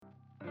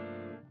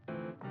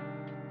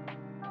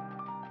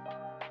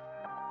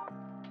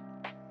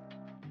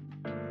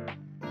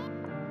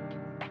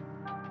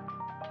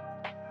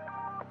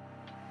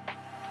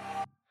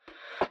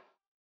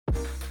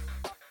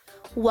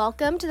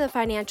Welcome to the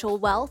Financial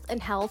Wealth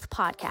and Health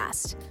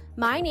Podcast.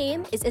 My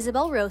name is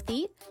Isabel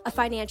Rothy, a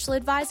financial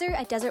advisor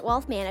at Desert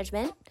Wealth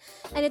Management,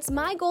 and it's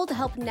my goal to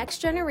help next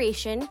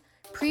generation,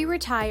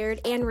 pre-retired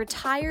and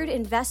retired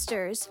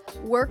investors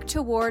work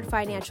toward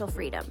financial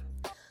freedom.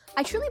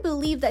 I truly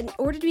believe that in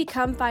order to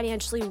become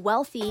financially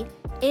wealthy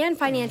and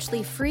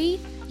financially free,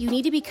 you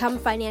need to become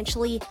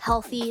financially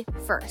healthy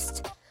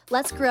first.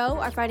 Let's grow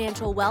our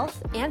financial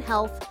wealth and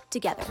health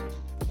together.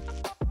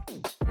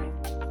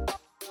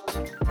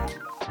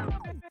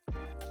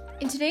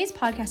 In today's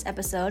podcast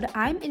episode,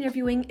 I'm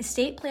interviewing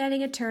estate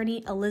planning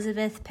attorney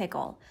Elisabeth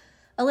Pickle.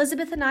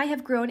 Elisabeth and I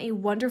have grown a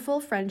wonderful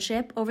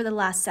friendship over the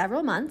last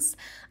several months.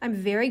 I'm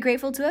very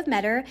grateful to have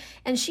met her,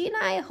 and she and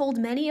I hold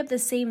many of the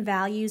same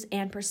values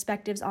and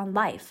perspectives on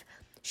life.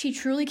 She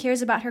truly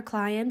cares about her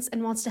clients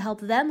and wants to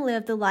help them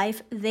live the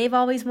life they've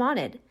always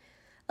wanted.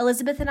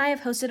 Elisabeth and I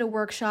have hosted a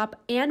workshop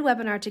and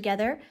webinar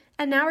together,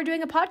 and now we're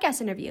doing a podcast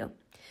interview.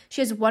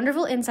 She has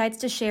wonderful insights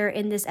to share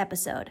in this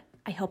episode.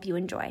 I hope you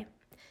enjoy.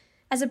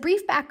 As a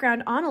brief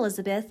background on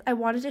Elisabeth, I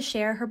wanted to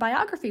share her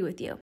biography with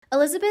you.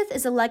 Elisabeth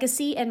is a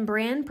legacy and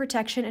brand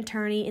protection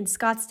attorney in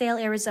Scottsdale,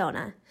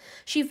 Arizona.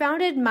 She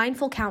founded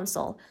Mindful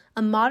Counsel,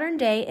 a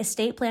modern-day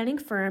estate planning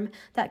firm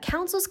that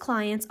counsels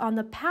clients on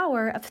the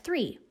power of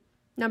three.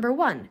 Number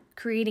 1,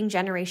 creating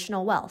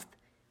generational wealth.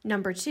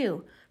 Number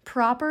 2,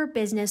 proper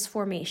business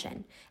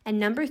formation. And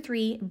number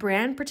 3,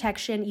 brand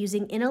protection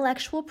using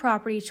intellectual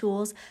property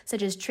tools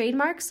such as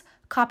trademarks,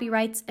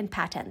 copyrights, and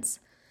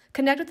patents.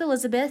 Connect with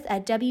Elisabeth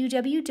at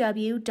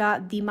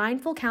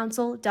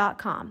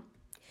www.themindfulcounsel.com.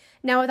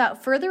 Now,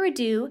 without further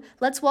ado,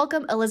 let's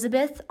welcome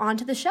Elisabeth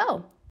onto the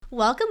show.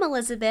 Welcome,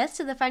 Elisabeth,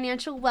 to the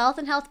Financial Wealth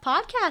and Health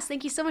Podcast.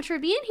 Thank you so much for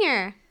being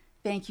here.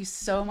 Thank you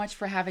so much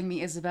for having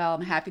me, Isabel.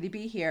 I'm happy to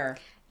be here.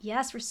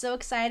 Yes, we're so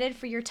excited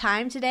for your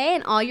time today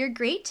and all your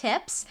great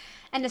tips.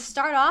 And to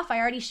start off, I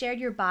already shared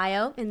your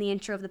bio in the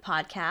intro of the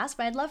podcast,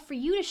 but I'd love for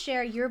you to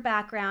share your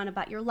background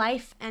about your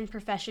life and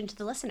profession to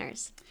the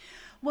listeners.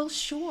 Well,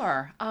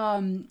 sure.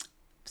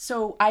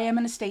 So I am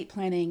an estate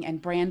planning and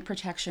brand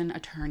protection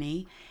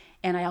attorney,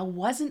 and I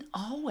wasn't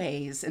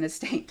always an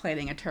estate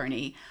planning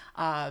attorney.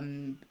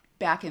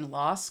 Back in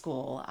law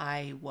school,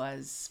 I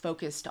was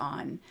focused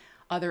on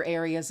other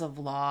areas of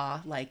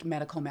law like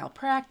medical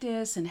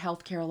malpractice and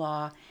healthcare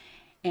law.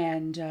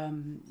 And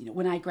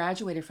when I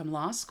graduated from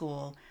law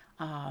school,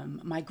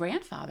 my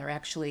grandfather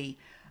actually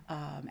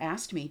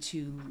asked me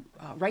to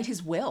write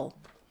his will.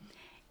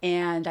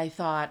 And I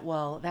thought,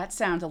 well, that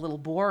sounds a little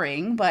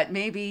boring, but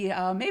maybe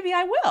I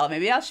will.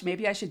 Maybe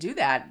I should do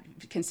that,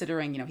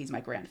 considering he's my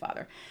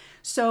grandfather.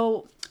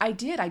 So I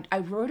did. I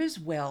wrote his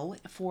will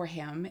for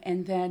him,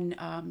 and then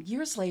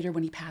years later,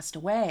 when he passed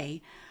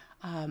away,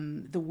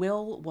 the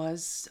will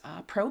was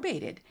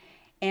probated,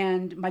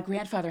 and my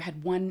grandfather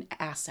had one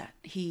asset.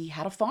 He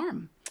had a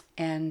farm,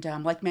 and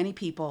like many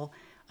people,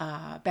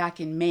 back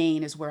in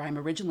Maine is where I'm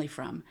originally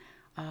from.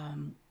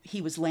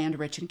 He was land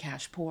rich and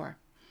cash poor.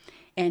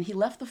 And he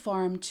left the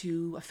farm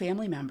to a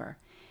family member.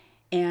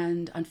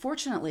 And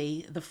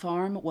unfortunately, the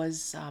farm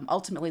was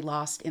ultimately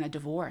lost in a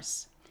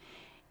divorce.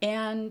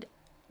 And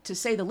to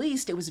say the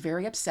least, it was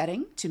very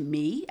upsetting to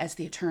me as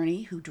the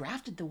attorney who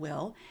drafted the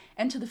will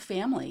and to the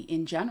family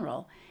in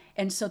general.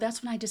 And so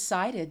that's when I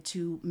decided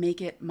to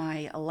make it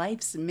my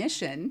life's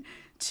mission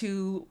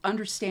to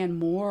understand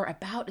more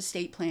about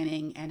estate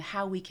planning and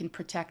how we can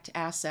protect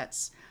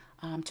assets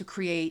to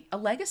create a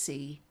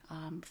legacy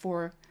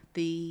for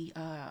the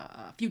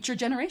future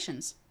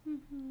generations.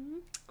 Mm-hmm.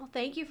 Well,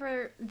 thank you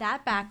for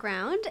that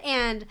background.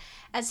 And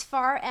as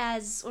far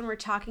as when we're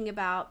talking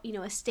about,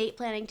 estate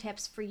planning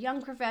tips for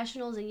young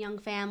professionals and young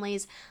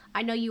families,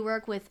 I know you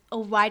work with a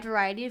wide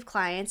variety of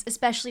clients,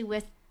 especially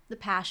with the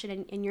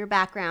passion in your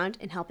background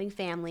in helping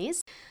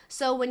families.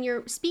 So when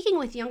you're speaking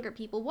with younger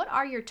people, what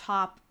are your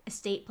top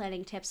estate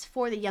planning tips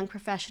for the young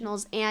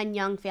professionals and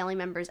young family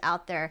members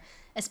out there,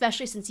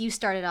 especially since you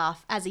started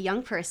off as a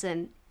young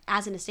person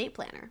as an estate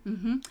planner?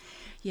 Mm-hmm.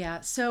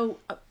 Yeah, so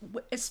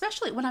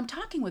especially when I'm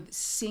talking with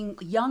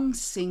young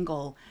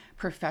single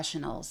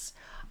professionals,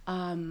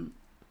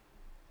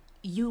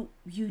 you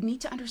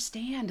need to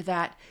understand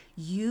that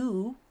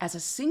you, as a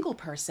single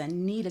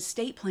person, need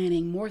estate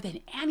planning more than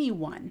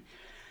anyone.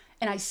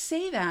 And I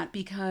say that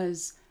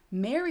because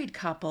married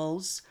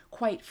couples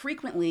quite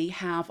frequently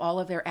have all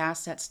of their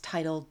assets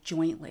titled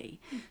jointly.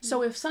 Mm-hmm.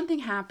 So if something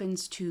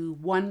happens to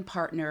one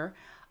partner,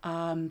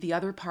 the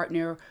other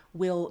partner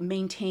will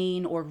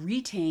maintain or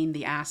retain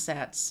the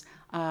assets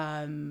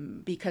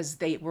because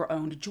they were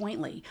owned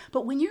jointly.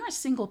 But when you're a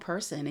single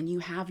person and you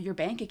have your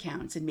bank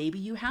accounts and maybe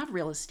you have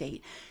real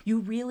estate, you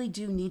really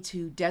do need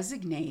to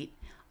designate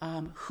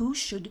who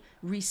should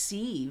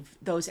receive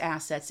those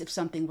assets if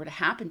something were to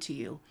happen to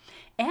you.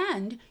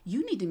 And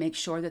you need to make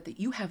sure that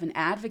you have an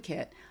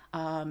advocate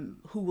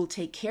who will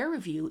take care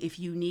of you if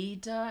you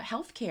need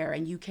health care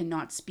and you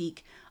cannot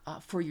speak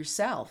for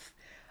yourself.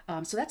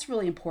 So that's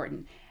really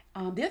important.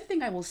 The other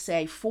thing I will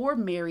say for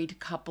married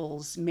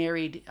couples,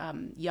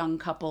 young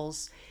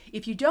couples,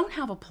 if you don't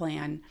have a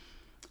plan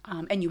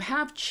and you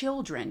have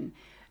children,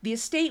 The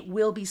estate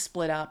will be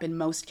split up in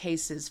most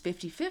cases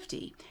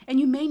 50-50, and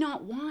you may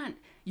not want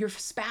your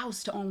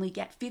spouse to only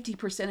get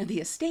 50% of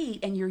the estate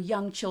and your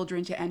young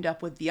children to end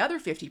up with the other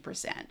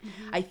 50%.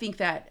 I think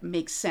that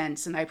makes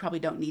sense, and I probably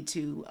don't need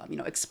to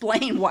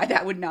explain why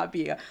that would not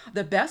be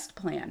the best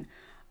plan.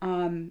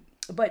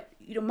 But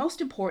most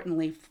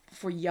importantly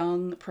for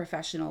young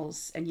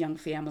professionals and young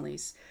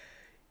families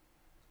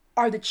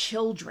are the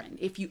children.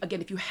 If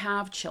you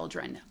have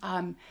children,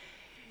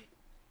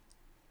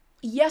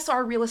 yes,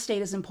 our real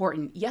estate is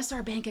important. Yes,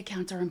 our bank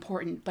accounts are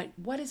important. But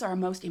what is our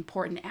most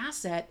important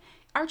asset?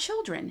 Our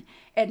children.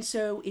 And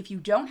so if you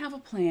don't have a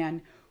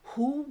plan,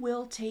 who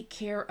will take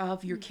care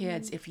of your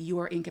kids if you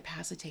are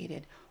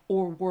incapacitated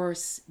or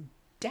worse,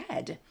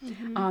 dead?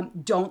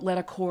 Don't let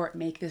a court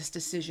make this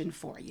decision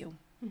for you.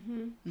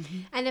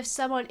 And if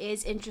someone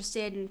is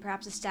interested in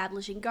perhaps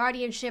establishing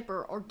guardianship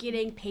or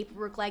getting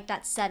paperwork like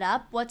that set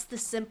up, what's the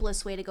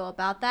simplest way to go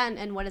about that,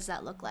 and what does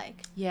that look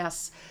like?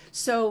 Yes.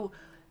 So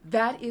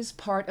that is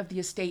part of the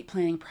estate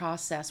planning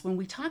process. When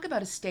we talk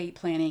about estate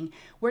planning,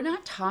 we're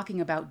not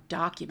talking about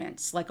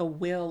documents like a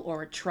will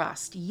or a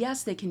trust.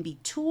 Yes, they can be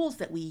tools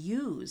that we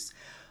use,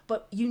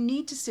 but you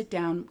need to sit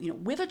down,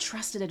 with a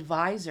trusted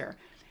advisor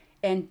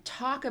and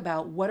talk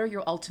about what are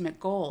your ultimate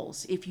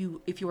goals. If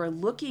you are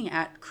looking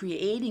at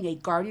creating a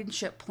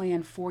guardianship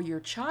plan for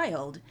your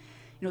child,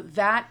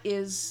 that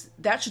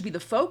should be the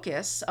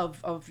focus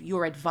of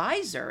your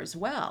advisor as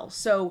well.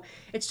 So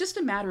it's just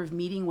a matter of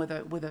meeting with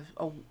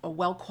a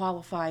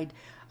well-qualified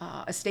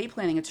estate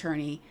planning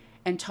attorney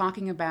and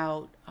talking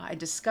about and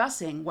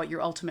discussing what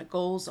your ultimate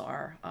goals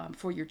are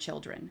for your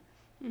children.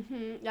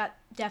 That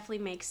definitely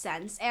makes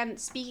sense. And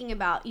speaking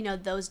about,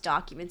 those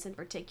documents in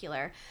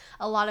particular,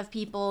 a lot of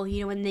people,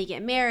 when they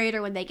get married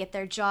or when they get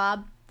their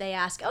job, they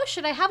ask, oh,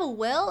 should I have a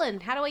will?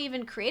 And how do I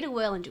even create a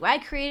will? And do I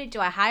create it?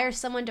 Do I hire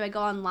someone? Do I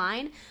go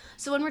online?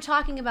 So when we're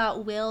talking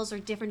about wills or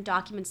different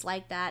documents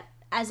like that,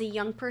 as a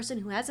young person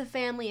who has a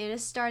family and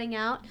is starting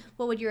out,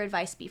 what would your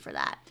advice be for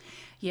that?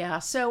 Yeah,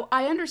 so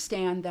I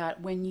understand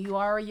that when you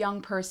are a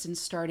young person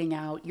starting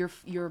out,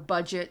 your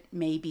budget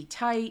may be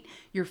tight,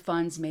 your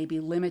funds may be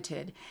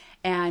limited,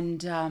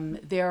 and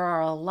there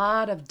are a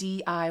lot of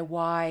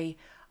DIY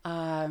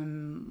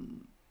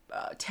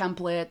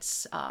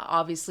templates.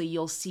 Obviously,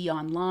 you'll see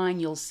online,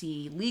 you'll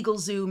see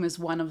LegalZoom is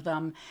one of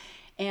them.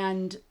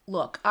 And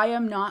look, I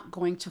am not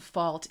going to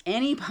fault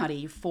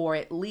anybody for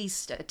at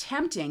least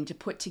attempting to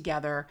put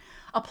together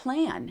a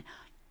plan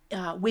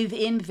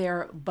within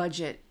their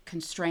budget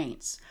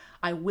constraints.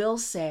 I will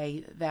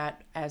say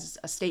that as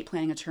estate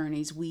planning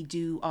attorneys, we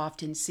do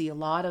often see a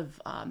lot of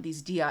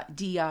these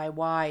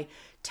DIY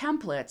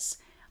templates,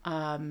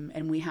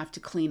 and we have to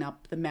clean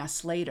up the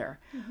mess later.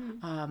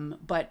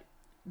 But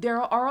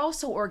there are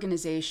also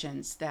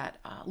organizations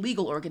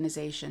legal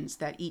organizations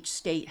that each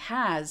state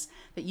has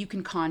that you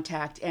can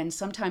contact, and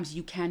sometimes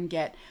you can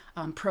get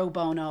pro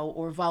bono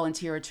or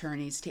volunteer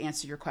attorneys to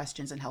answer your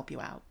questions and help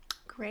you out.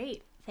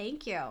 Great.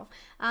 Thank you.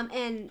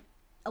 And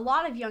a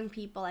lot of young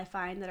people I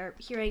find that are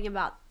hearing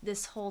about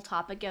this whole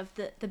topic of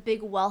the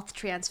big wealth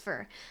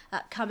transfer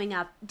coming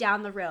up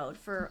down the road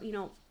for,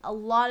 a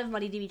lot of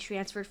money to be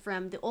transferred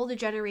from the older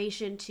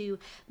generation to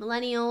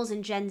millennials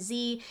and Gen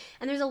Z.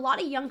 And there's a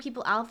lot of young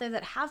people out there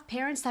that have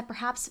parents that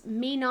perhaps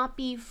may not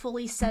be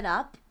fully set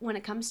up when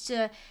it comes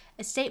to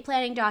estate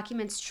planning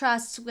documents,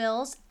 trusts,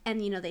 wills, and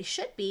they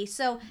should be.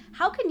 So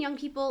how can young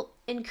people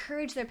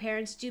encourage their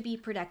parents to be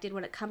protected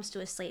when it comes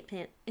to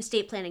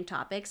estate planning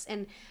topics?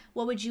 And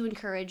what would you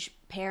encourage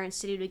parents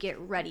to do to get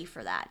ready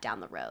for that down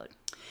the road?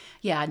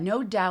 Yeah,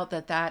 no doubt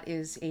that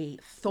is a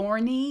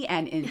thorny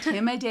and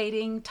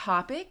intimidating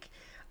topic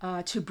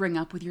to bring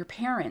up with your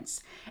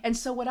parents. And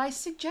so what I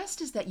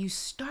suggest is that you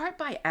start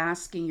by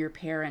asking your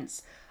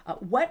parents,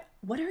 what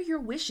are your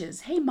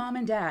wishes? Hey, mom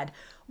and dad,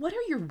 what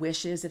are your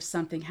wishes if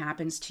something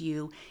happens to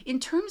you in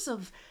terms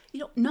of,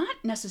 not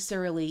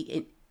necessarily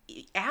in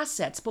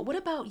assets, but what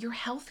about your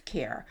health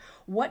care?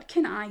 What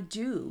can I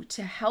do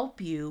to help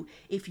you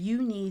if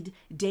you need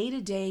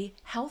day-to-day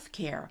health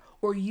care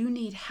or you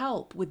need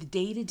help with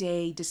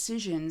day-to-day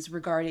decisions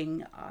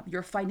regarding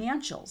your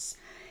financials?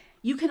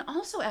 You can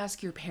also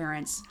ask your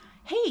parents,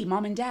 hey,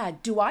 mom and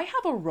dad, do I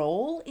have a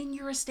role in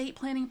your estate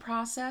planning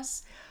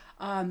process?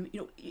 Am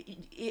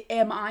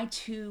I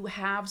to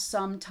have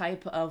some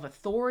type of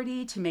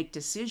authority to make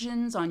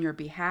decisions on your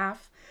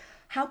behalf?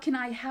 How can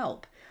I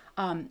help?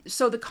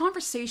 So the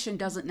conversation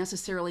doesn't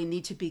necessarily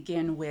need to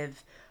begin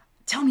with,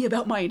 tell me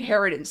about my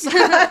inheritance,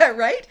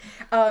 right?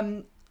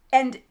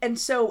 And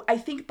so I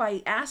think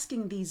by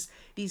asking these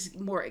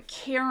more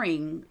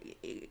caring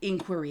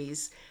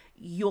inquiries,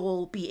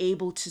 you'll be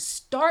able to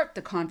start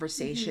the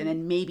conversation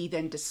and maybe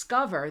then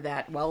discover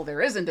that, well, there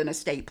isn't an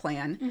estate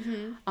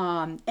plan.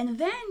 And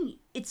then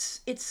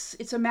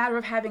it's a matter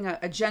of having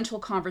a gentle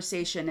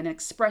conversation and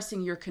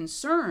expressing your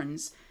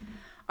concerns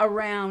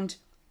around,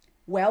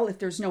 well, if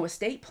there's no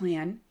estate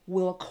plan,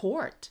 will a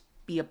court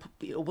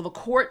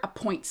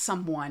appoint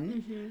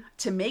someone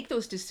to make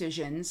those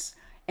decisions?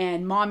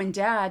 And mom and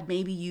dad,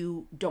 maybe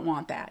you don't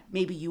want that.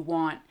 Maybe you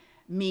want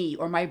me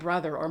or my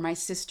brother or my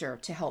sister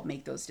to help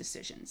make those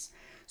decisions.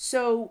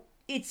 So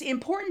it's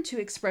important to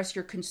express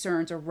your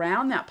concerns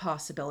around that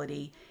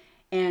possibility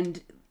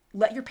and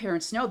let your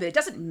parents know that it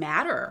doesn't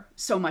matter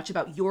so much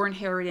about your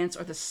inheritance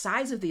or the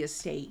size of the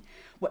estate.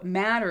 What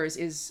matters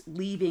is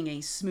leaving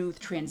a smooth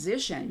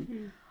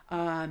transition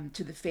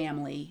to the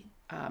family,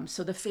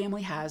 so the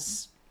family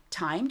has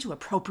time to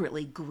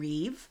appropriately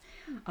grieve,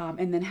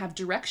 and then have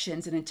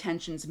directions and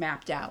intentions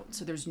mapped out.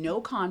 So there's no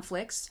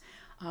conflicts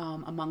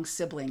among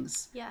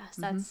siblings. Yes,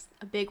 that's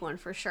a big one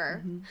for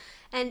sure.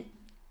 And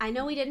I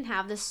know we didn't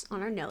have this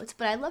on our notes,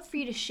 but I'd love for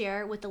you to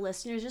share with the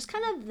listeners just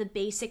kind of the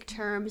basic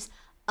terms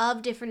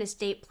of different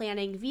estate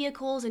planning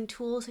vehicles and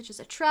tools, such as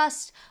a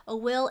trust, a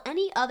will,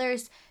 any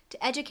others,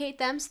 to educate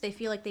them so they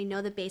feel like they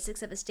know the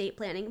basics of estate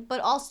planning,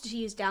 but also to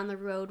use down the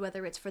road,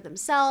 whether it's for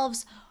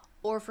themselves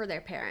or for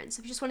their parents.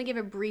 If you just want to give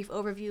a brief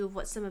overview of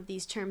what some of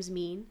these terms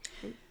mean.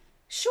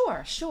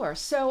 Sure.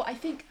 So I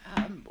think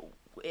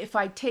if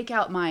I take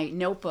out my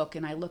notebook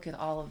and I look at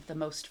all of the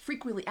most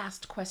frequently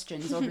asked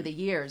questions over the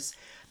years,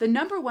 the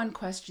number one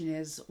question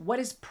is, what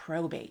is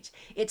probate?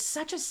 It's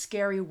such a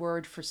scary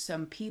word for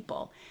some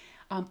people.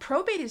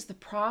 Probate is the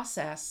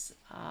process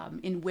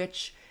in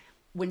which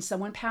when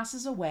someone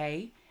passes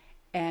away,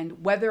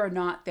 and whether or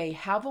not they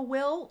have a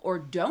will or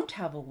don't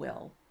have a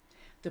will,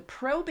 the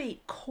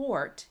probate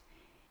court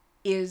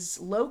is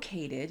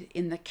located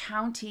in the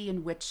county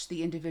in which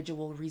the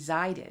individual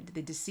resided,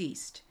 the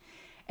deceased.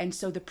 And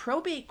so the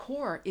probate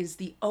court is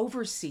the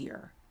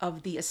overseer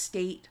of the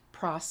estate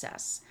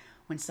process.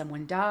 When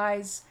someone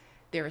dies,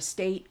 their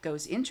estate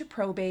goes into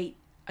probate,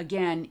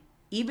 again,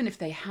 even if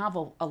they have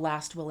a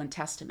last will and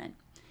testament.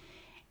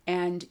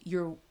 And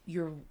your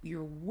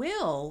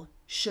will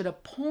should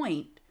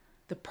appoint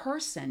the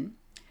person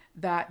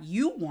that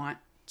you want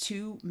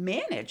to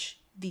manage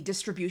the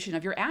distribution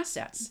of your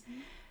assets.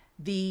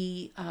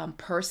 The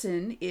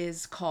person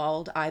is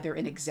called either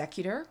an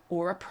executor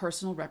or a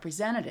personal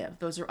representative.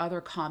 Those are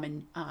other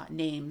common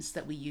names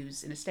that we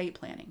use in estate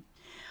planning.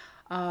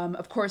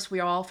 Of course, we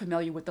are all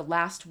familiar with the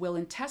last will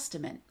and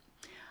testament.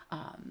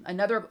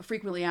 Another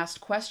frequently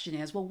asked question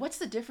is, well, what's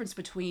the difference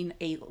between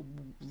a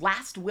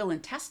last will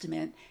and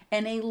testament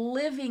and a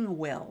living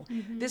will?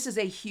 This is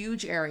a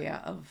huge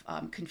area of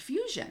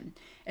confusion.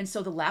 And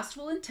so the last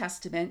will and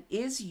testament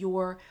is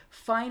your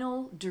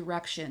final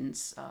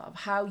directions of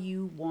how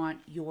you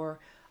want your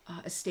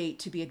estate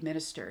to be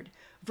administered,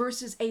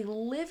 versus a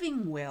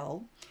living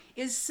will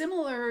is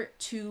similar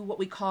to what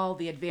we call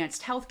the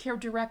Advanced Healthcare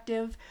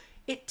Directive.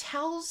 It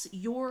tells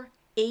your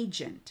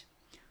agent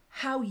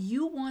how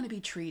you want to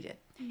be treated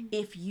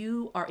if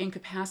you are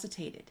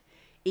incapacitated,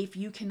 if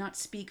you cannot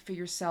speak for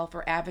yourself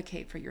or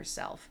advocate for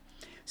yourself.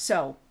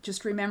 So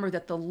just remember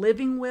that the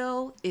living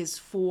will is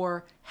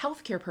for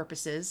healthcare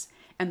purposes,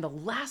 and the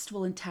last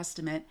will and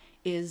testament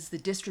is the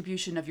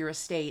distribution of your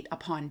estate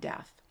upon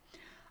death.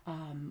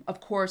 Of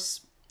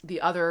course,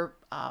 the other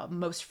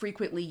most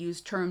frequently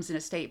used terms in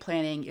estate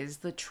planning is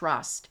the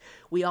trust.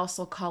 We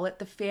also call it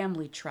the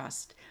family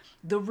trust,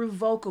 the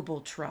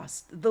revocable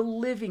trust, the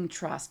living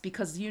trust,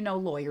 because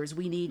lawyers,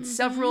 we need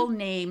several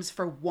names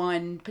for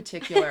one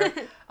particular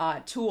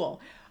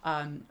tool.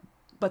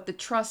 But the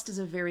trust is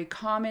a very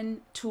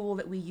common tool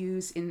that we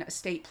use in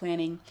estate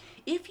planning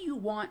if you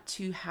want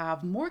to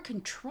have more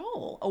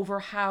control over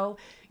how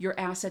your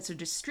assets are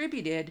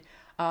distributed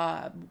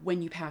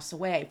when you pass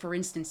away. For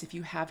instance, if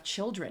you have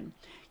children,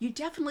 you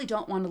definitely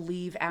don't want to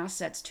leave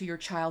assets to your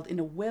child in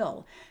a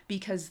will,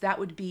 because that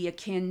would be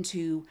akin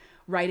to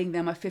writing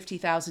them a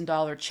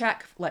 $50,000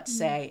 check, let's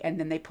say, and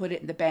then they put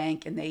it in the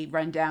bank and they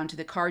run down to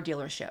the car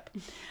dealership,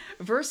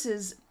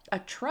 versus a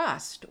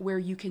trust where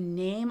you can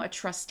name a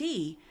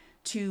trustee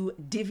to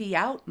divvy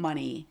out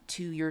money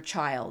to your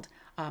child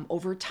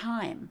over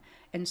time.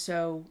 And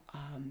so,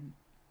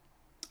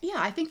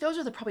 I think those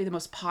are probably the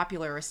most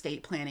popular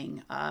estate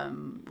planning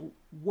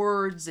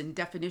words and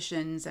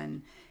definitions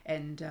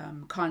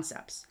and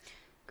concepts.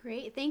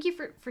 Great. Thank you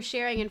for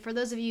sharing. And for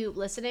those of you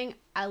listening,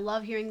 I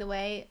love hearing the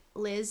way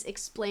Liz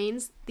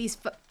explains these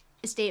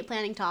estate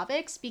planning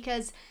topics,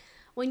 because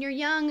when you're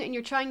young and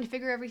you're trying to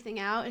figure everything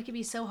out, it can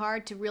be so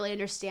hard to really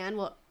understand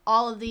what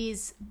all of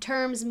these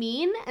terms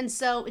mean. And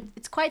so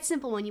it's quite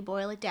simple when you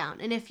boil it down.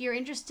 And if you're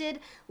interested,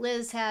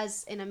 Liz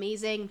has an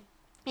amazing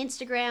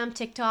Instagram,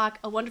 TikTok,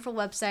 a wonderful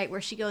website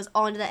where she goes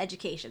all into the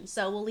education.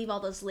 So we'll leave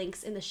all those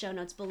links in the show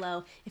notes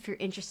below if you're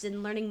interested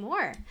in learning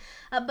more.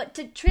 But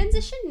to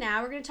transition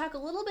now, we're going to talk a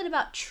little bit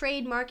about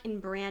trademark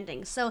and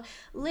branding. So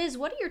Liz,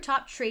 what are your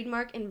top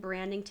trademark and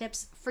branding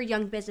tips for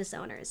young business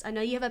owners? I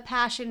know you have a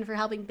passion for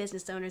helping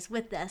business owners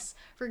with this,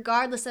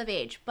 regardless of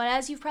age. But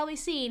as you've probably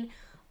seen,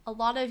 a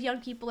lot of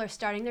young people are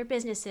starting their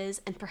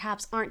businesses and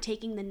perhaps aren't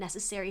taking the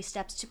necessary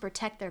steps to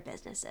protect their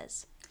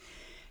businesses.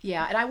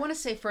 Yeah, and I want to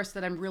say first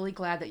that I'm really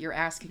glad that you're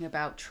asking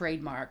about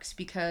trademarks,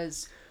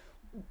 because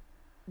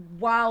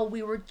while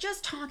we were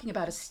just talking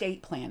about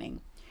estate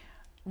planning,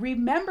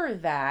 remember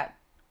that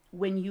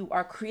when you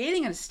are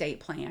creating an estate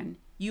plan,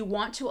 you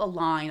want to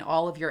align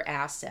all of your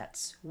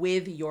assets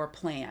with your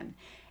plan.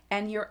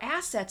 And your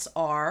assets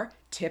are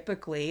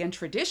typically and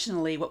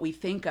traditionally what we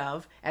think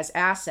of as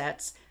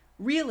assets: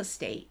 real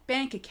estate,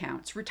 bank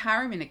accounts,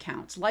 retirement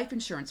accounts, life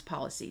insurance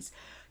policies.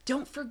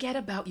 Don't forget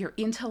about your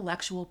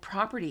intellectual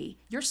property,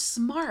 your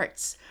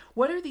smarts.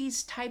 What are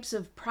these types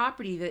of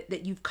property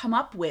that you've come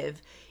up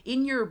with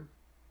in your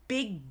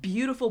big,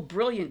 beautiful,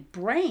 brilliant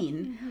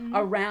brain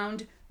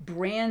around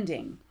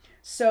branding?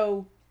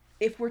 So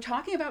if we're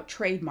talking about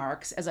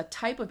trademarks as a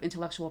type of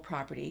intellectual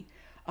property,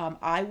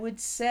 I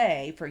would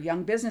say for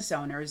young business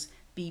owners,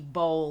 be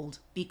bold,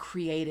 be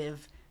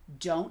creative,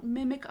 don't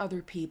mimic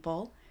other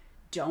people,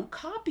 don't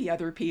copy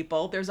other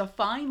people. There's a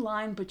fine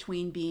line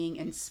between being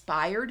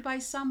inspired by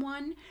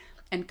someone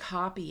and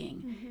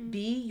copying.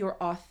 Be your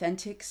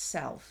authentic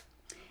self.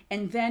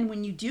 And then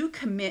when you do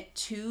commit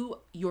to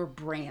your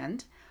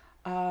brand,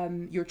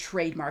 your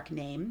trademark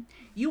name,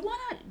 you want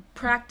to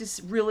practice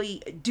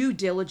really due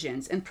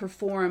diligence and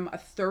perform a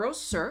thorough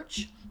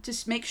search to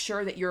make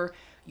sure that your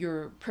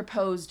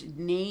proposed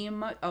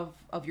name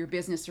of your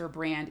business or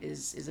brand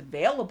is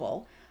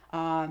available.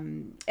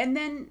 And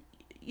then,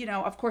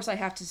 of course, I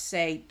have to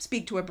say,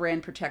 speak to a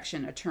brand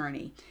protection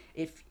attorney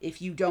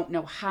if you don't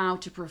know how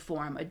to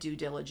perform a due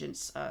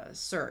diligence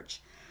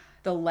search.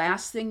 The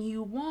last thing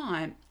you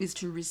want is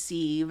to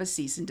receive a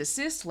cease and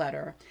desist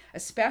letter,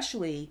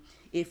 especially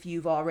if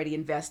you've already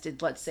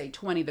invested, let's say,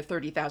 $20,000 to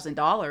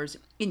 $30,000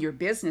 in your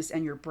business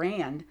and your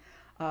brand.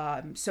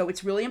 So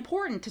it's really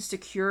important to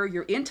secure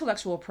your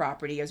intellectual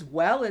property as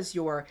well as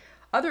your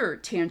other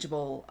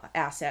tangible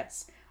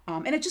assets.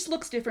 And it just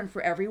looks different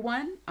for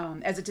everyone,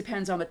 as it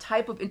depends on the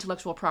type of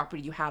intellectual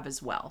property you have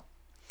as well.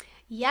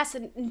 Yes,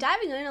 and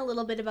diving in a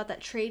little bit about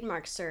that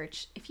trademark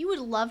search, if you would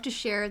love to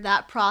share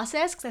that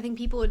process, because I think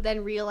people would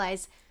then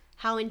realize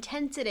how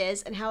intense it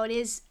is and how it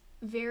is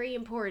very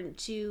important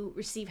to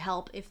receive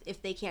help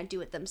if they can't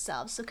do it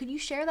themselves. So could you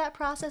share that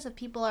process if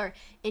people are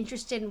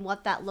interested in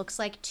what that looks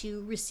like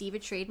to receive a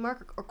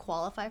trademark or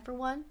qualify for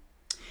one?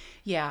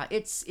 Yeah,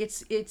 it's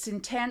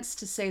intense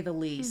to say the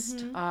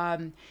least.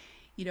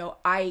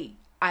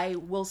 I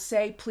will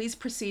say, please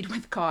proceed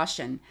with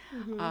caution.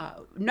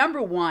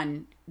 Number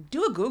one,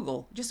 do a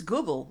Google. Just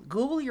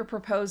Google your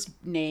proposed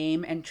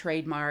name and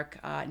trademark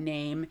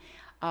name.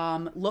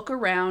 Look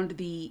around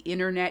the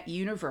internet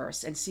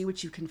universe and see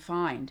what you can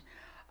find.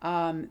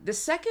 The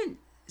second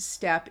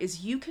step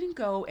is you can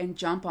go and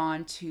jump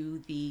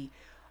onto the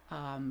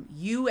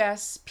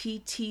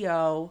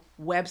USPTO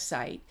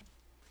website.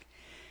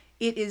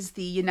 It is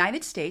the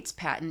United States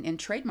Patent and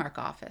Trademark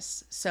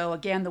Office. So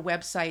again, the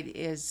website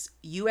is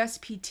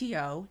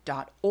uspto.org.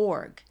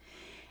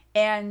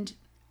 And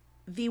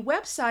the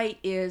website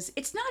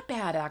it's not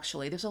bad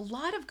actually. There's a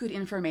lot of good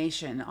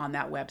information on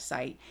that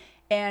website.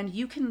 And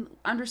you can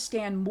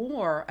understand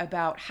more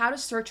about how to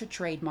search a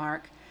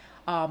trademark,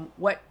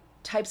 what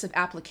types of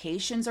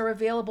applications are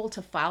available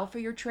to file for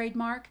your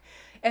trademark.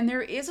 And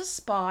there is a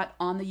spot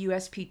on the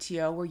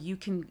USPTO where you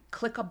can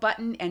click a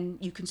button and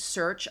you can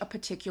search a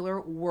particular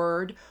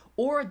word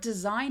or a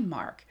design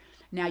mark.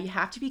 Now you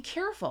have to be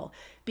careful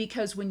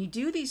because when you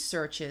do these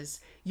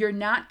searches, you're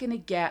not going to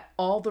get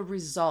all the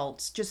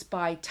results just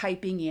by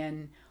typing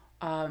in,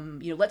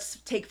 let's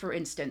take for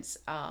instance,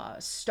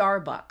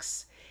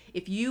 Starbucks.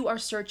 If you are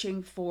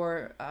searching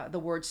for the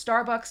word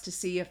Starbucks to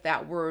see if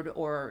that word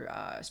or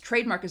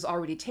trademark is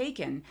already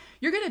taken,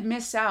 you're going to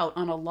miss out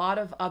on a lot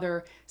of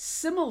other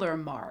similar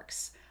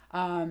marks.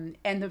 And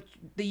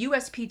the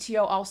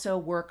USPTO also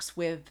works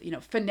with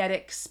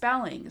phonetic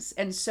spellings.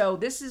 And so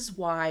this is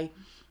why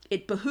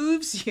it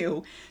behooves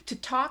you to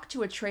talk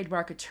to a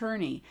trademark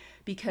attorney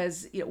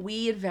because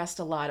we invest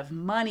a lot of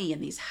money in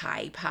these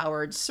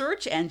high-powered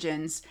search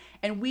engines,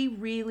 and we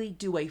really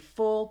do a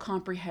full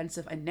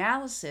comprehensive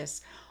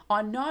analysis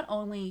on not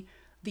only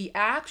the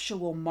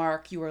actual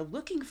mark you are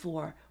looking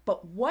for,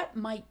 but what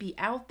might be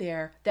out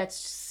there that's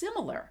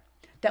similar,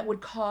 that would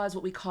cause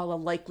what we call a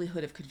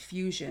likelihood of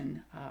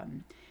confusion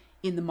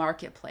in the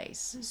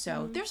marketplace.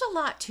 So there's a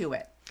lot to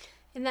it.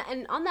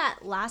 And on that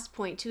last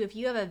point too, if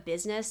you have a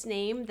business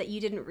name that you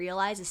didn't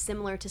realize is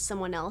similar to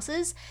someone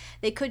else's,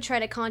 they could try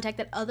to contact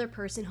that other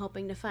person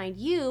hoping to find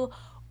you,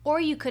 or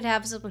you could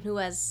have someone who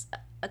has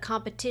a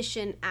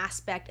competition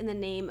aspect in the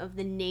name of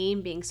the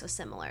name being so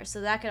similar. So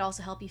that could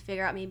also help you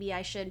figure out maybe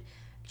I should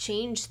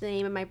change the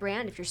name of my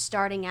brand if you're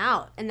starting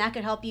out. And that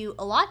could help you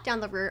a lot down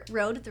the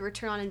road with the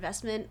return on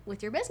investment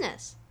with your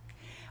business.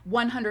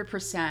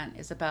 100%,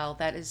 Isabel.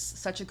 That is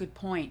such a good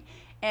point.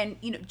 And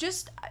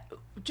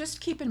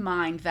just keep in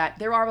mind that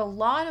there are a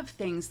lot of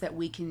things that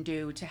we can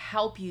do to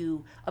help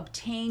you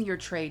obtain your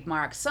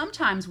trademark.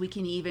 Sometimes we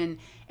can even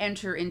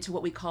enter into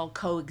what we call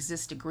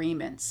coexist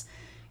agreements.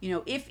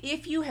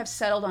 If you have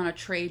settled on a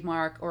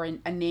trademark or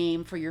a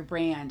name for your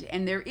brand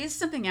and there is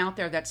something out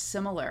there that's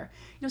similar,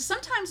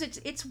 sometimes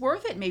it's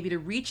worth it maybe to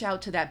reach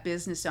out to that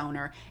business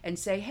owner and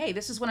say, hey,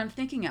 this is what I'm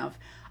thinking of.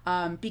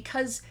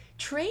 Because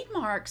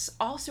trademarks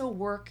also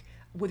work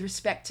with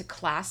respect to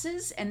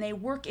classes, and they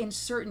work in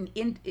certain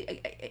in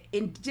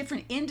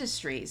different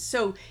industries.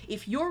 So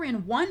if you're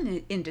in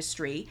one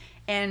industry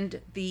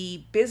and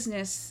the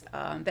business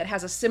that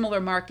has a similar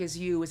mark as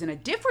you is in a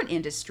different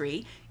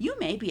industry, you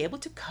may be able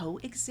to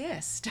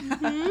coexist.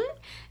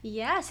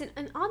 Yes,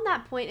 and on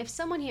that point, if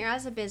someone here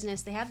has a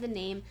business, they have the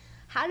name,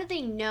 how do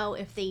they know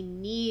if they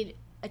need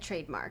a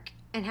trademark?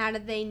 And how do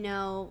they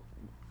know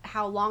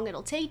how long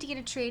it'll take to get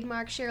a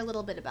trademark? Share a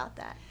little bit about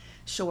that.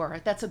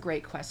 Sure, that's a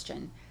great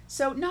question.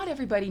 So not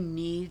everybody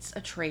needs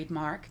a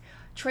trademark.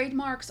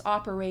 Trademarks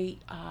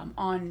operate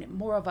on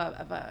more of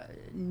a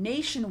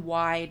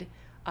nationwide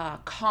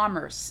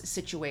commerce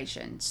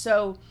situation.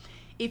 So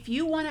if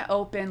you want to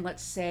open,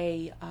 let's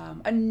say,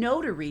 a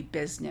notary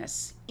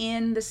business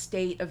in the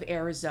state of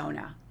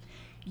Arizona,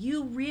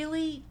 you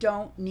really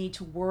don't need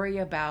to worry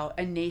about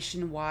a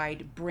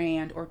nationwide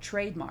brand or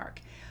trademark.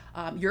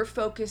 You're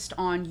focused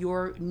on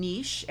your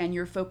niche and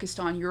you're focused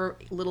on your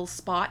little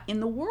spot in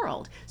the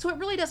world. So it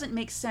really doesn't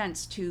make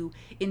sense to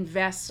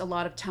invest a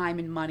lot of time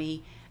and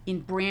money in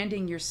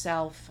branding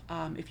yourself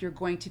if you're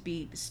going to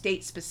be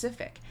state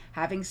specific.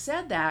 Having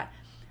said that,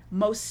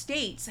 most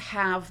states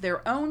have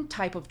their own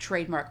type of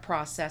trademark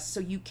process, so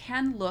you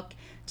can look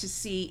to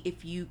see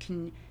if you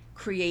can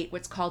create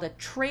what's called a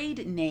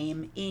trade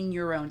name in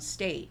your own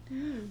state.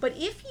 But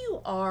if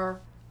you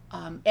are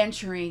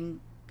entering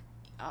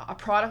a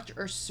product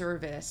or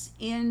service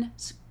in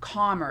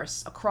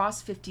commerce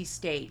across 50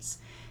 states,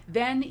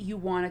 then you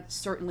want to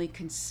certainly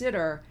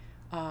consider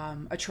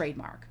a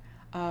trademark.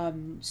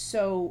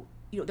 So,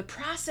 the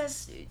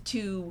process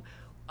to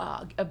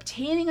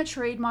obtaining a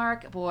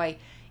trademark, boy,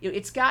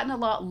 it's gotten a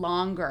lot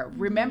longer.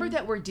 Remember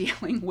that we're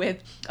dealing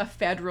with a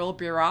federal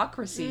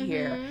bureaucracy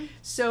here.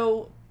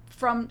 So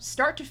from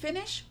start to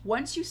finish,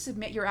 once you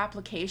submit your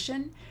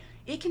application,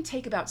 it can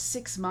take about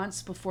 6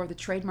 months before the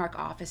trademark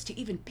office to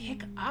even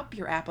pick up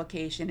your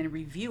application and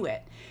review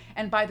it.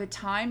 And by the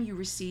time you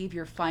receive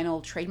your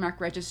final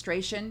trademark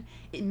registration,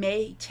 it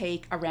may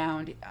take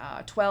around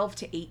 12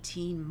 to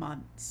 18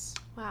 months.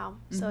 Wow.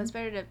 So it's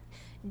better to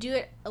do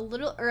it a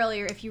little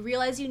earlier if you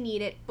realize you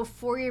need it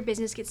before your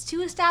business gets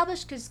too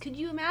established, because could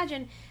you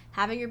imagine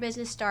having your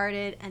business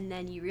started and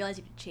then you realize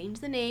you have to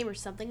change the name or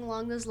something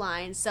along those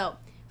lines? So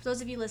for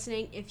those of you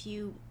listening, if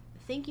you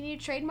think you need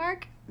a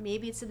trademark,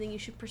 maybe it's something you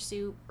should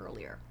pursue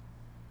earlier.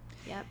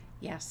 Yep.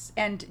 Yes.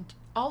 And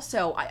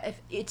also,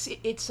 it's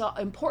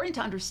important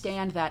to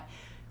understand that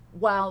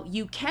while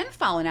you can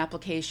file an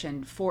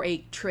application for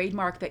a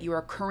trademark that you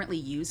are currently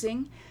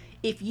using,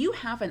 if you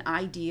have an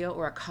idea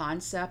or a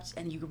concept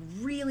and you're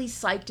really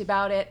psyched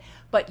about it,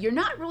 but you're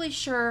not really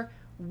sure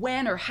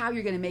when or how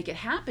you're going to make it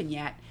happen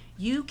yet,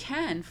 you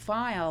can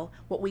file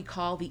what we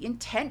call the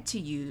intent to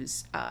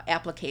use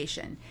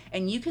application.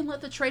 And you can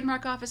let the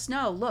trademark office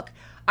know, look,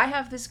 I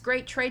have this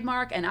great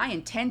trademark and I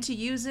intend to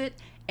use it.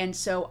 And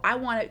so I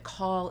want to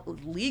call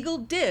legal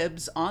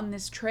dibs on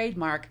this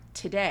trademark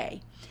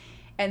today.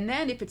 And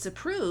then if it's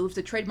approved,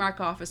 the trademark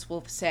office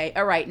will say,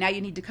 all right, now you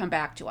need to come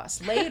back to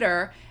us.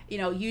 Later,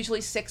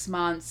 usually 6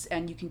 months,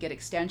 and you can get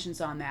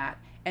extensions on that.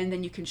 And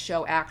then you can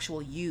show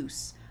actual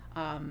use.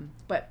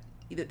 But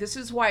this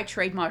is why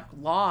trademark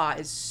law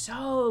is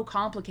so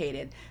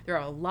complicated. There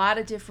are a lot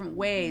of different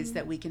ways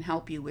that we can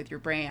help you with your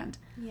brand.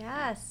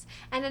 Yes.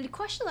 And a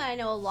question that I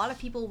know a lot of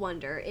people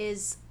wonder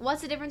is,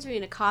 what's the difference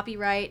between a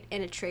copyright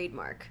and a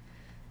trademark?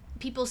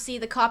 People see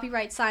the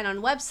copyright sign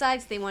on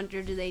websites. They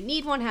wonder, do they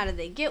need one? How do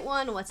they get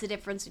one? What's the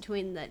difference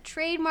between the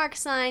trademark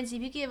signs?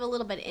 If you give a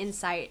little bit of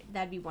insight,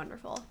 that'd be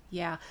wonderful.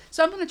 Yeah.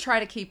 So I'm going to try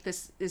to keep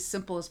this as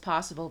simple as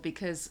possible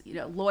because,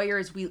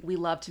 lawyers, we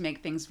love to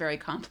make things very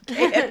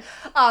complicated.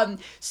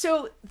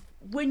 So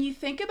when you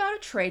think about a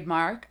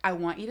trademark, I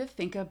want you to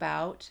think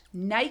about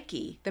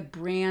Nike, the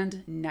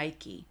brand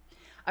Nike.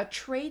 A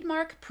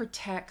trademark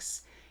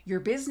protects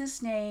your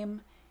business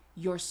name,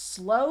 your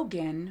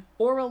slogan,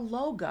 or a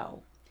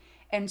logo.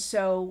 And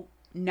so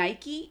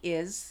Nike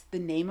is the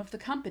name of the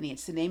company.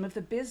 It's the name of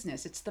the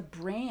business. It's the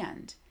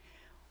brand.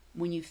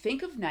 When you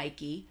think of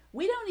Nike,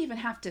 we don't even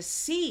have to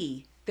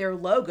see their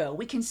logo.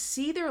 We can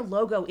see their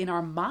logo in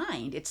our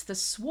mind. It's the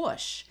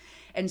swoosh.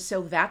 And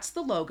so that's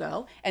the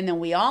logo. And then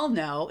we all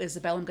know,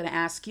 Isabel, I'm going to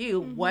ask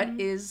you, what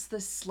is the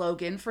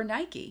slogan for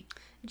Nike?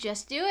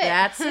 Just do it.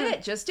 That's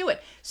it. Just do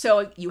it.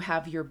 So you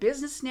have your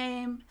business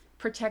name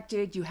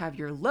protected, you have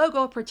your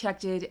logo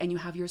protected, and you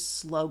have your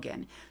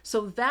slogan.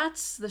 So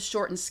that's the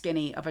short and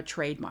skinny of a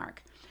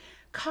trademark.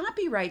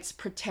 Copyrights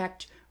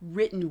protect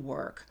written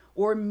work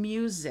or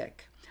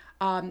music.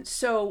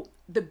 So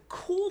the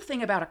cool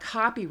thing about a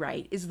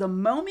copyright is the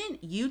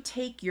moment you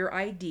take your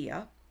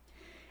idea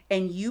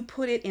and you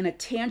put it in a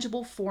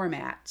tangible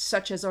format,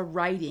 such as a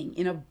writing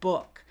in a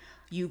book,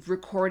 you've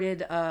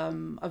recorded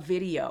a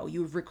video,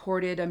 you've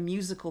recorded a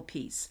musical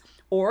piece,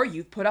 or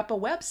you've put up a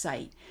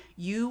website,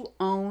 you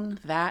own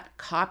that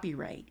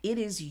copyright. It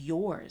is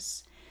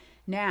yours.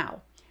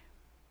 Now,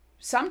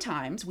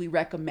 sometimes we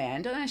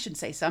recommend, and I shouldn't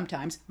say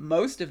sometimes,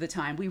 most of the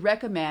time, we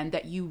recommend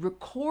that you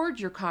record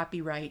your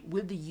copyright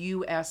with the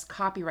U.S.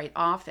 Copyright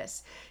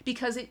Office,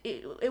 because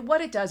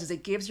what it does is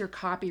it gives your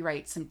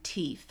copyright some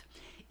teeth.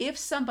 If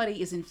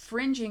somebody is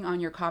infringing on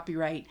your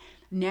copyright,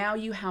 now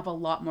you have a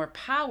lot more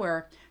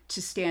power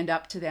to stand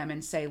up to them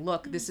and say,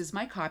 look, this is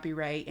my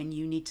copyright and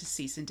you need to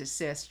cease and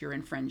desist, you're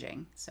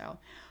infringing. So,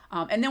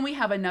 and then we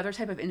have another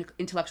type of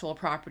intellectual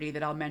property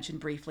that I'll mention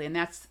briefly, and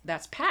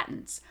that's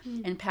patents.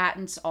 And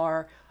patents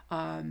are,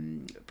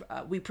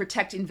 we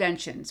protect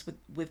inventions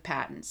with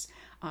patents.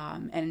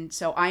 And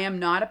so I am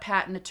not a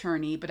patent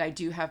attorney, but I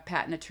do have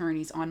patent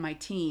attorneys on my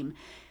team.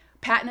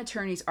 Patent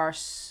attorneys are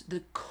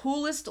the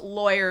coolest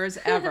lawyers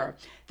ever.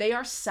 They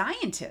are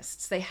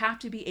scientists. They have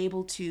to be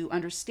able to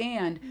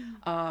understand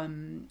how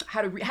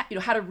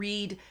to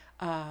read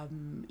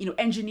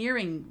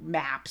engineering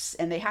maps,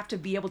 and they have to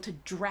be able to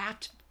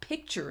draft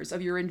pictures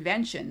of your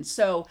invention.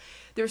 So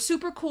they're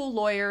super cool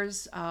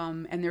lawyers,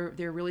 and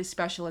they're really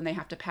special, and they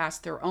have to pass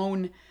their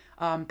own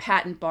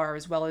patent bar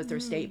as well as their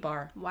state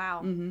bar.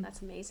 Wow,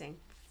 that's amazing.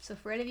 So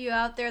for any of you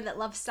out there that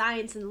love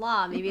science and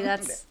law, maybe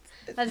that's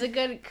a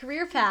good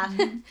career path.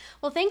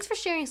 Well, thanks for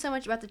sharing so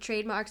much about the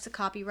trademarks, the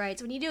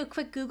copyrights. When you do a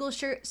quick Google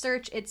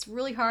search, it's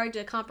really hard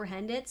to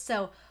comprehend it.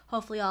 So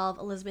hopefully all of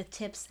Elisabeth's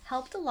tips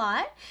helped a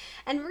lot.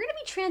 And we're going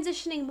to be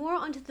transitioning more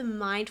onto the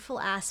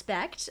mindful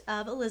aspect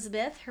of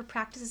Elisabeth. Her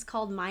practice is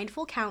called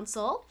Mindful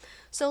Counsel.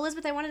 So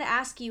Elisabeth, I wanted to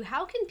ask you,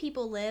 how can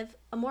people live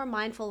a more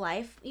mindful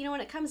life,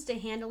 when it comes to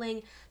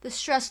handling the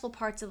stressful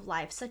parts of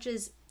life, such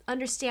as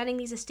understanding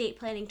these estate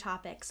planning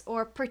topics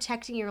or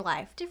protecting your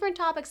life, different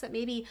topics that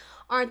maybe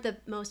aren't the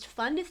most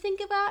fun to think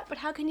about, but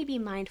how can you be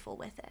mindful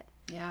with it?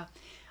 Yeah.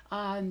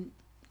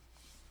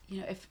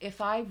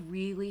 If I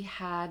really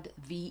had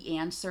the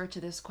answer to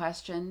this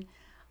question,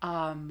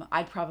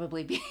 I'd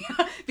probably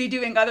be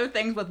doing other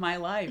things with my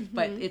life,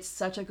 but it's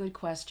such a good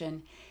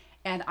question.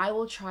 And I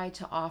will try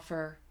to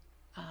offer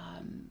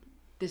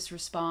this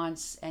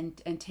response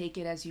and take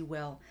it as you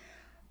will.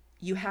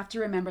 You have to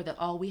remember that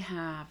all we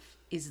have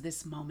is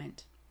this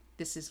moment.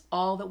 This is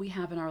all that we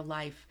have in our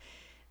life.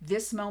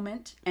 This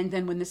moment, and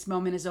then when this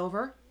moment is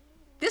over,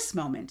 this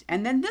moment,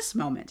 and then this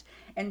moment.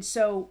 And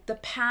so the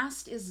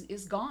past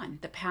is gone.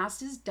 The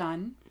past is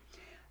done.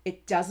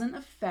 It doesn't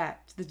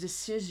affect the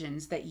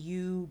decisions that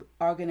you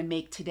are going to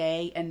make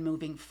today and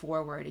moving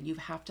forward. And you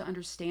have to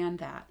understand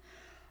that.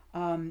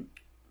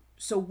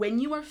 So when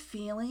you are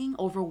feeling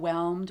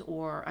overwhelmed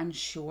or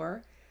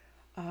unsure,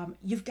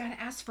 you've got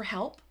to ask for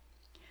help.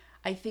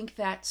 I think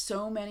that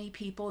so many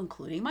people,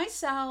 including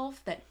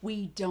myself, that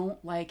we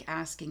don't like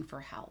asking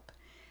for help.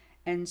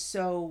 And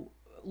so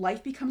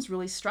life becomes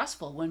really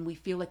stressful when we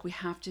feel like we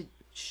have to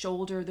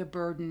shoulder the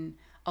burden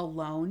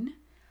alone.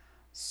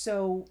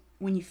 So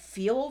when you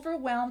feel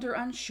overwhelmed or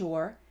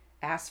unsure,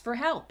 ask for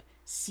help.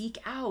 Seek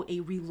out a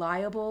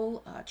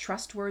reliable,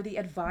 trustworthy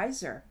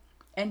advisor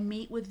and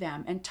meet with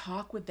them and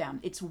talk with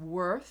them. It's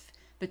worth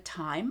the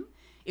time.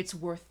 It's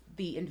worth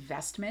the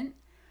investment.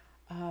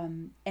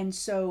 And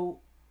so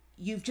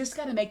you've just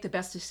got to make the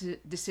best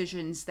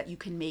decisions that you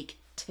can make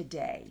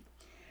today.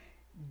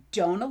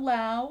 Don't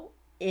allow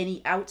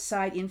any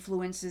outside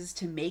influences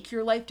to make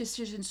your life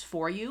decisions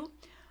for you.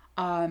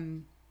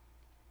 And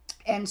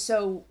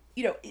so,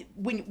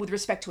 with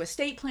respect to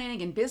estate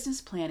planning and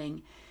business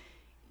planning,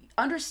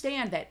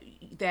 understand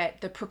that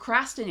the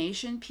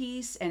procrastination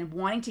piece and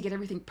wanting to get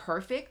everything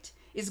perfect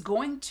is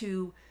going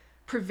to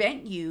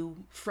prevent you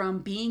from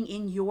being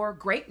in your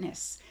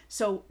greatness.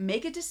 So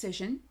make a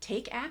decision,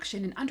 take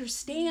action, and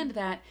understand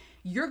that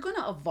you're going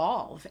to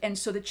evolve. And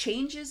so the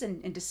changes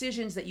and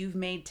decisions that you've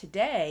made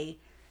today,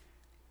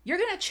 you're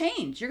going to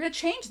change. You're going to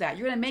change that.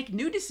 You're going to make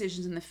new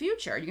decisions in the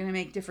future. You're going to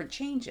make different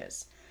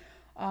changes.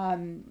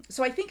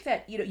 So I think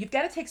that, you've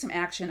got to take some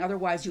action.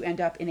 Otherwise, you end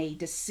up in a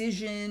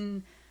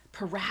decision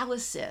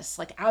paralysis,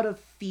 like out of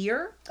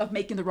fear of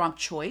making the wrong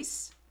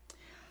choice.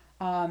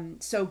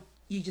 So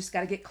you just got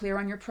to get clear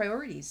on your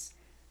priorities.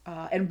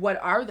 And what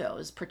are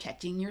those?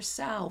 Protecting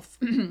yourself,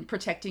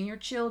 protecting your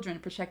children,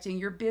 protecting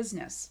your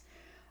business.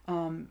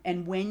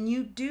 And when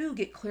you do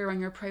get clear on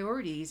your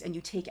priorities and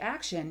you take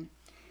action,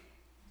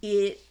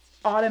 it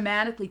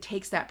automatically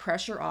takes that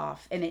pressure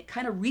off and it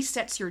kind of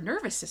resets your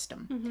nervous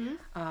system,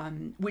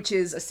 which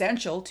is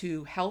essential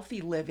to healthy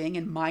living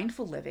and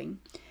mindful living.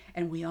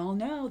 And we all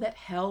know that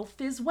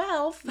health is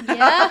wealth.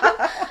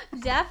 Yeah,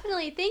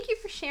 definitely. Thank you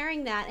for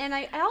sharing that. And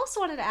I also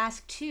wanted to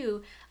ask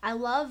too, I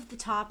love the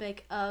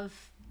topic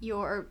of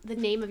the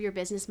name of your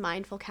business,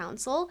 Mindful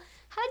Counsel.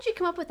 How did you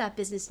come up with that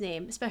business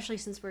name, especially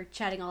since we're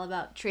chatting all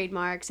about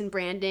trademarks and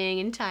branding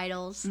and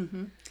titles?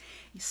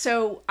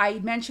 So I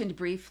mentioned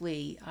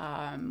briefly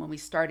when we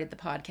started the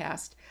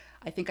podcast,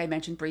 I think I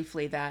mentioned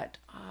briefly that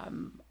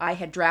I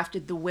had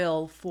drafted the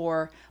will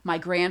for my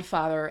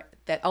grandfather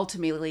that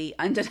ultimately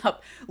ended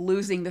up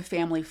losing the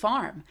family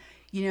farm.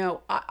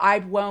 I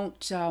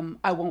won't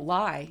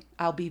lie.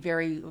 I'll be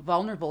very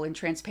vulnerable and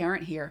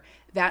transparent here.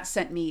 That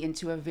sent me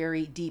into a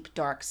very deep,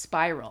 dark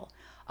spiral.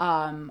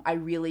 I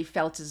really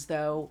felt as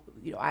though,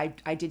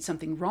 I did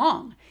something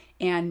wrong.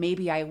 and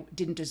maybe I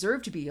didn't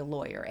deserve to be a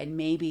lawyer, and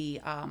maybe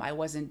I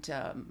wasn't,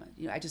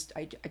 I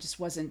just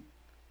wasn't,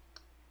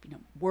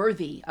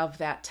 worthy of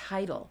that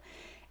title.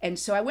 And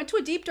so I went to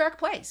a deep, dark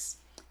place,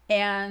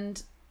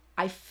 and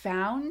I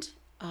found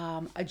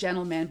a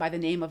gentleman by the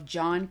name of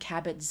John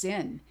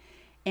Kabat-Zinn.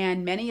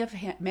 And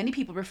many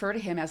people refer to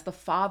him as the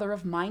father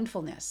of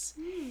mindfulness.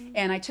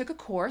 And I took a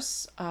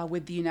course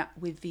with the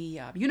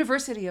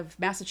University of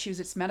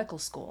Massachusetts Medical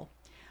School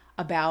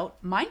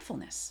about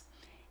mindfulness.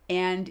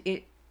 And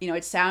it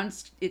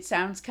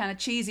sounds kind of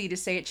cheesy to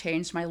say it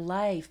changed my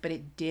life, but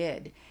it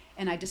did.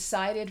 And I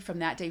decided from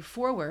that day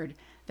forward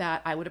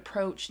that I would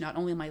approach not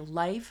only my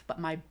life but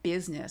my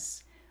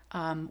business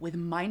with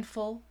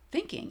mindful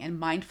thinking and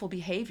mindful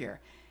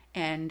behavior.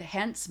 And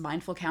hence,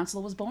 Mindful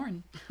Counsel was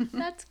born.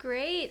 That's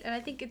great. And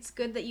I think it's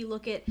good that you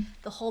look at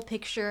the whole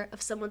picture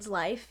of someone's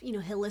life.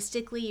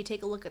 Holistically, you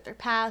take a look at their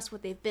past,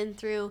 what they've been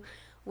through,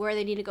 where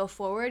they need to go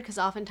forward. Because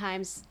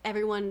oftentimes,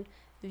 everyone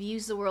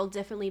views the world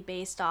differently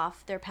based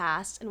off their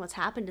past and what's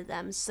happened to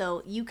them.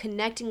 So you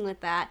connecting with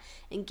that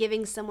and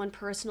giving someone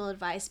personal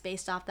advice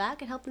based off that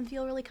can help them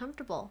feel really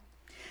comfortable.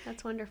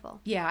 That's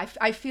wonderful. Yeah,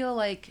 I feel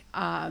like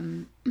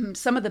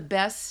some of the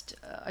best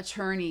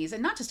attorneys,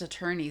 and not just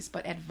attorneys,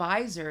 but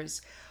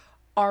advisors,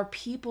 are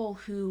people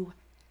who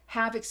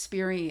have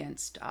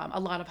experienced a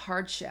lot of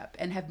hardship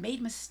and have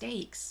made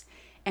mistakes.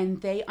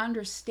 And they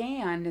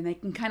understand, and they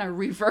can kind of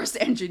reverse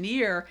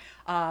engineer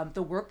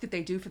the work that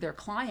they do for their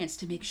clients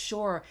to make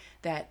sure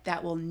that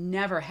that will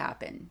never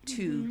happen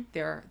to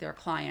their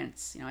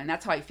clients. And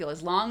that's how I feel.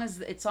 As long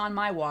as it's on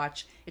my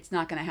watch, it's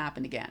not going to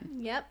happen again.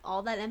 Yep,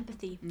 all that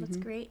empathy. That's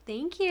great.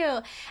 Thank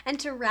you. And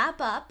to wrap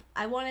up,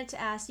 I wanted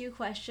to ask you a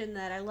question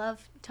that I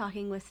love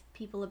talking with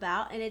people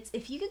about. And it's,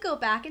 if you could go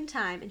back in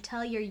time and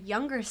tell your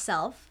younger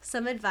self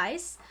some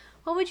advice,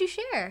 what would you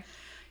share?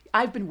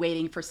 I've been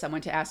waiting for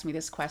someone to ask me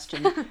this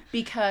question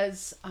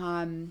because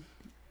I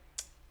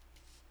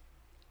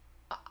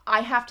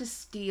have to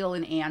steal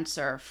an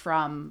answer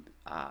from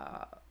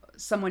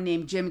someone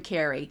named Jim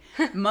Carrey.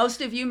 Most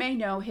of you may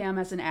know him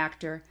as an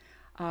actor,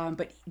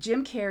 but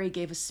Jim Carrey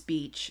gave a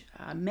speech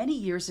many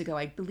years ago.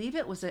 I believe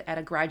it was at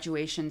a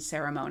graduation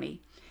ceremony.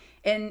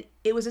 And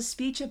it was a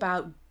speech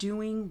about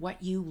doing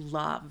what you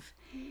love.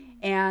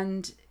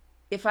 And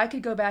if I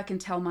could go back and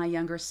tell my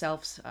younger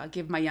self,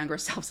 give my younger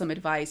self some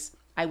advice,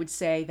 I would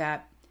say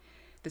that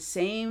the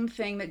same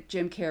thing that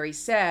Jim Carrey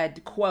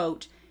said,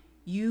 quote,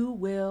 "You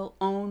will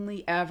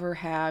only ever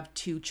have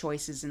two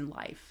choices in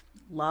life,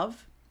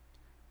 love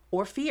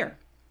or fear.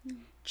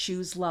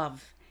 Choose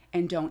love,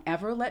 and don't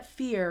ever let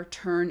fear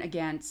turn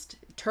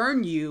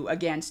you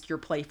against your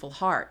playful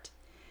heart.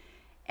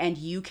 And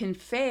you can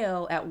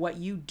fail at what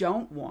you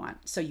don't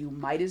want, so you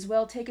might as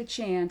well take a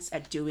chance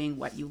at doing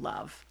what you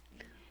love."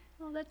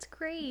 Oh, that's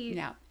great.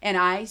 Yeah, and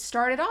I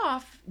started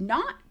off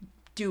not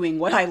doing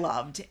what I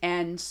loved.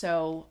 And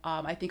so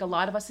I think a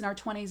lot of us in our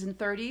 20s and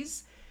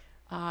 30s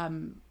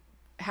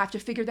have to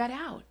figure that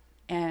out.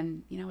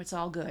 And, it's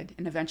all good.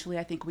 And eventually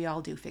I think we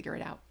all do figure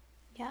it out.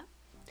 Yeah.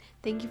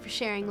 Thank you for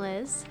sharing,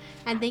 Liz.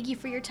 And thank you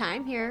for your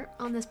time here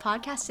on this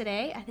podcast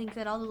today. I think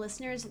that all the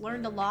listeners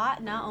learned a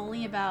lot, not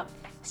only about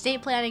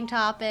estate planning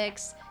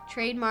topics,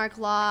 trademark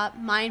law,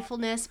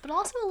 mindfulness, but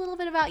also a little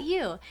bit about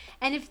you.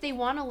 And if they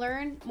want to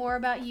learn more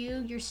about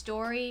you, your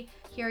story,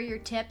 hear your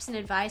tips and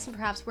advice, and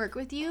perhaps work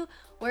with you,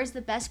 where's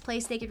the best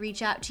place they could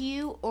reach out to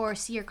you or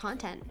see your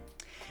content?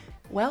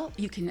 Well,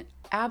 you can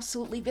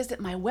absolutely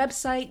visit my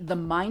website,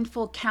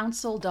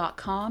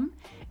 themindfulcounsel.com,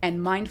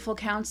 and Mindful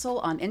Counsel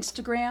on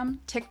Instagram,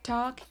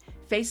 TikTok,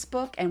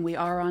 Facebook, and we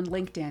are on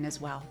LinkedIn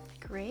as well.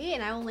 Great,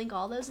 and I will link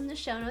all those in the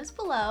show notes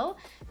below.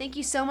 Thank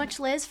you so much,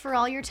 Liz, for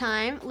all your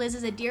time. Liz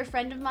is a dear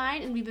friend of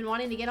mine, and we've been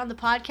wanting to get on the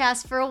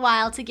podcast for a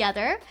while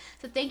together.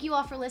 So thank you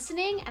all for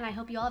listening, and I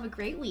hope you all have a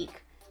great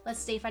week. Let's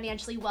stay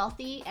financially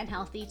wealthy and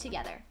healthy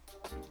together.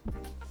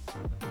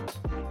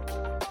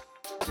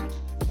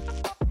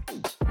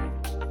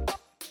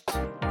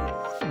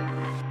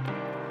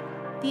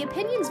 The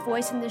opinions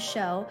voiced in this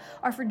show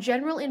are for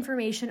general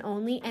information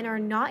only and are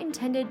not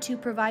intended to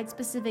provide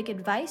specific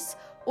advice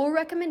or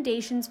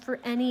recommendations for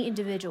any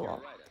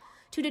individual.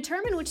 To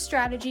determine which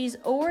strategies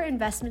or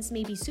investments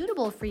may be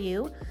suitable for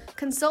you,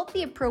 consult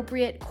the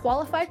appropriate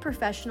qualified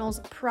professionals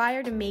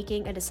prior to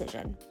making a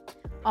decision.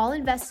 All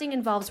investing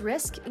involves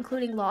risk,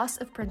 including loss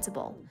of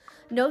principal.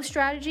 No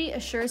strategy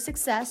assures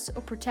success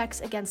or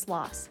protects against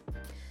loss.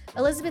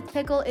 Elisabeth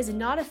Pickle is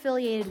not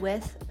affiliated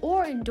with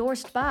or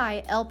endorsed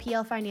by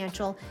LPL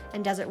Financial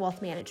and Desert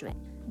Wealth Management.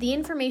 The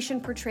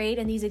information portrayed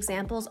in these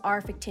examples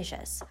are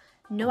fictitious.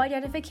 No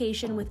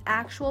identification with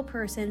actual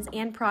persons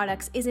and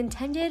products is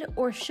intended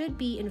or should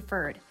be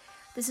inferred.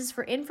 This is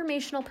for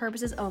informational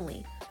purposes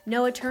only.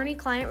 No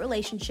attorney-client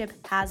relationship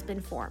has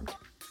been formed.